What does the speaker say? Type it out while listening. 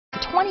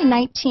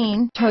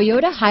2019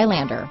 Toyota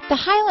Highlander. The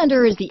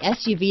Highlander is the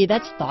SUV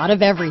that's thought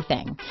of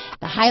everything.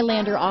 The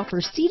Highlander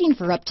offers seating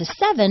for up to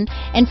 7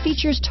 and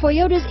features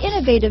Toyota's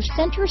innovative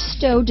center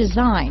stow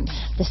design.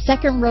 The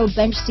second row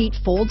bench seat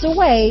folds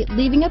away,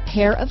 leaving a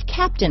pair of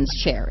captain's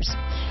chairs.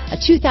 A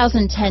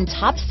 2010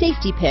 top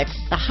safety pick,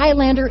 the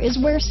Highlander is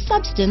where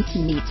substance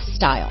meets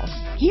style.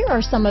 Here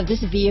are some of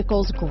this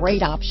vehicle's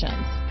great options: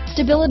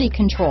 stability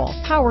control,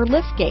 power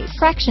liftgate,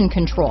 traction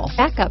control,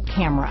 backup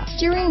camera,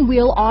 steering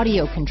wheel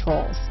audio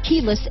controls,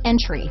 keyless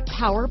entry,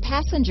 power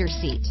passenger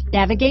seat,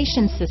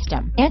 navigation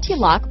system,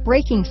 anti-lock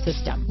braking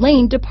system,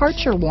 lane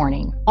departure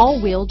warning,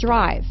 all-wheel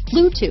drive,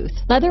 Bluetooth,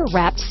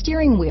 leather-wrapped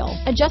steering wheel,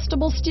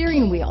 adjustable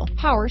steering wheel,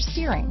 power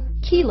steering,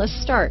 keyless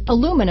start,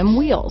 aluminum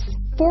wheels,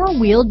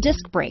 4-wheel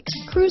disc brakes,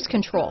 cruise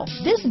control.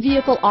 This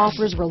vehicle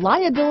offers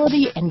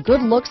reliability and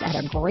good looks at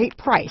a great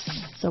price.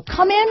 So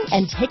come in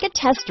and take a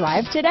test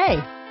drive today.